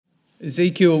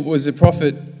Ezekiel was a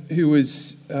prophet who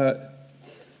was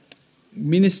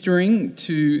ministering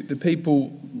to the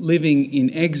people living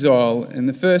in exile, and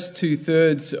the first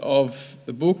 2/3 of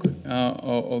the book,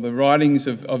 or the writings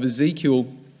of Ezekiel,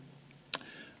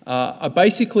 are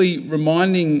basically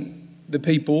reminding the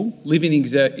people living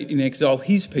in exile,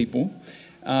 his people,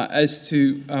 as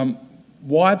to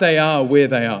why they are where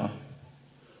they are,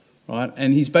 right?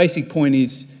 And his basic point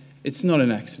is, it's not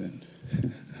an accident.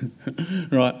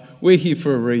 Right, we're here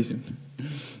for a reason.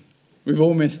 We've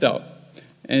all messed up.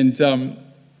 And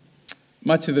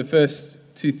much of the first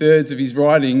 2/3 of his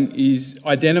writing is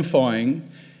identifying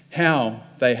how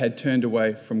they had turned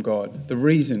away from God, the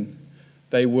reason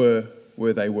they were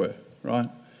where they were, right?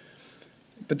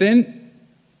 But then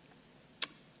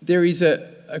there is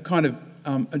a kind of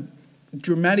a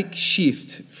dramatic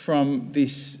shift from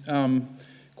this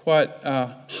quite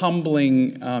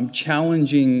humbling,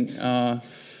 challenging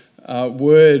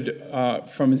word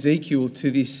from Ezekiel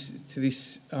to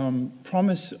this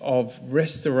promise of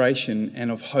restoration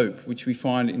and of hope, which we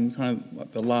find in kind of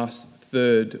like the last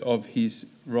third of his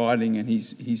writing and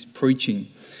his preaching.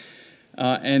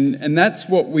 And that's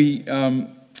what we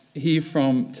hear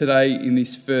from today in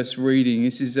this first reading.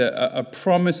 This is a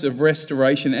promise of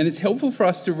restoration, and it's helpful for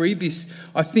us to read this,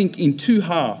 I think, in two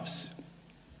halves.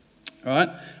 All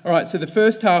right, so the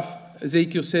first half,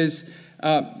 Ezekiel says,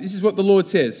 this is what the Lord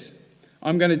says: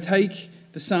 I'm going to take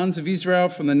the sons of Israel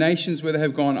from the nations where they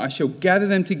have gone. I shall gather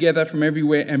them together from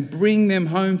everywhere and bring them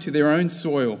home to their own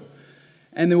soil.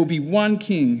 And there will be one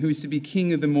king who is to be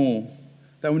king of them all.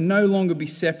 They will no longer be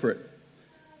separate.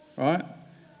 Right?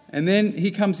 And then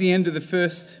here comes the end of the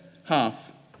first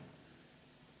half.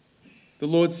 The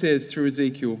Lord says through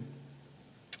Ezekiel,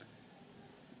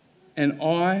 and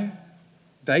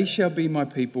they shall be my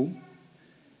people,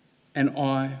 and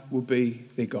I will be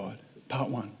their God. Part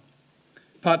 1.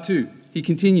 Part 2, he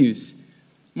continues,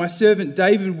 my servant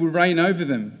David will reign over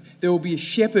them. There will be a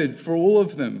shepherd for all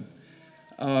of them.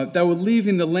 They will live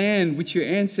in the land which your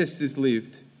ancestors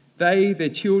lived. They, their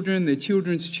children, their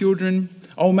children's children.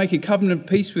 I will make a covenant of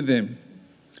peace with them.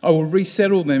 I will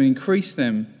resettle them, increase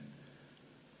them.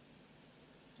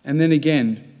 And then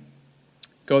again,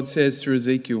 God says through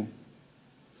Ezekiel,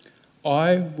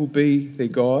 I will be their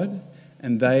God,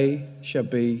 and they shall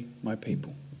be my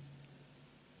people.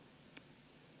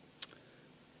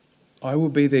 I will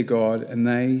be their God, and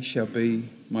they shall be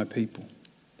my people.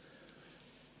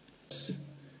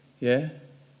 Yeah?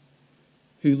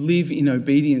 Who live in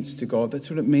obedience to God. That's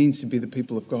what it means to be the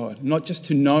people of God. Not just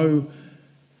to know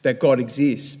that God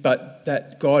exists, but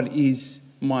that God is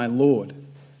my Lord.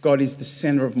 God is the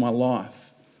center of my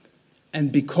life.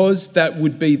 And because that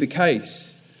would be the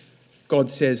case, God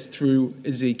says through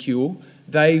Ezekiel,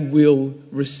 they will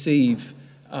receive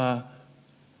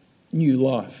new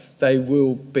life. They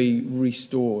will be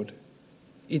restored.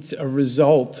 It's a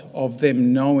result of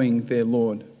them knowing their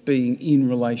Lord, being in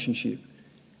relationship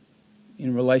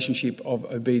of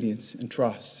obedience and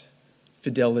trust,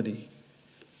 fidelity.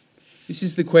 This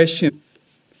is the question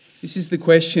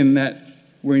that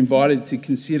we're invited to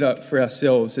consider for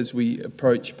ourselves as we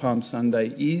approach Palm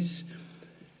Sunday. Is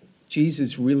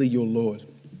Jesus really your Lord?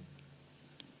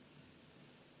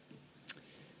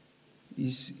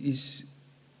 Yes,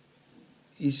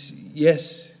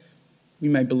 we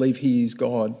may believe he is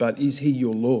God, but is he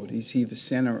your Lord? Is he the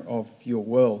center of your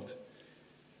world?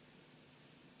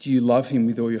 Do you love him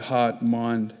with all your heart,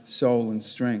 mind, soul, and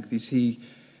strength? Is he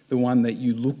the one that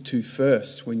you look to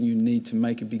first when you need to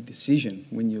make a big decision,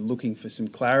 when you're looking for some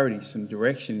clarity, some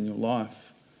direction in your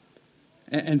life?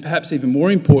 And perhaps even more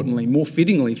importantly, more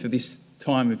fittingly for this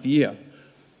time of year,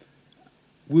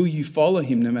 will you follow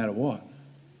him no matter what?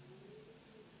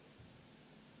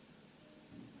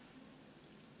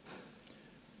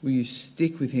 Will you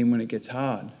stick with him when it gets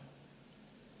hard?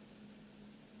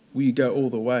 Will you go all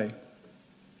the way?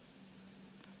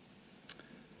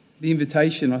 The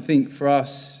invitation, I think, for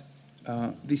us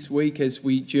this week as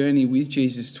we journey with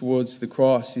Jesus towards the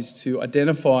cross is to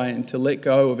identify and to let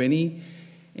go of any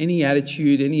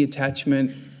attitude, any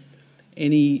attachment,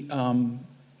 any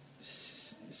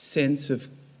sense of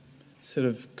sort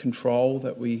of control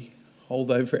that we hold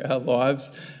over our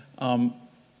lives.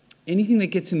 Anything that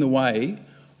gets in the way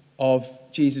of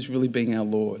Jesus really being our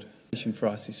Lord. For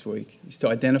us this week is to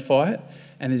identify it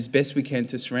and as best we can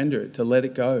to surrender it, to let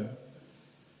it go.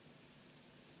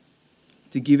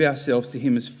 To give ourselves to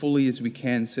him as fully as we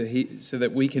can so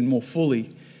that we can more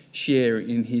fully share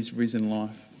in his risen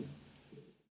life.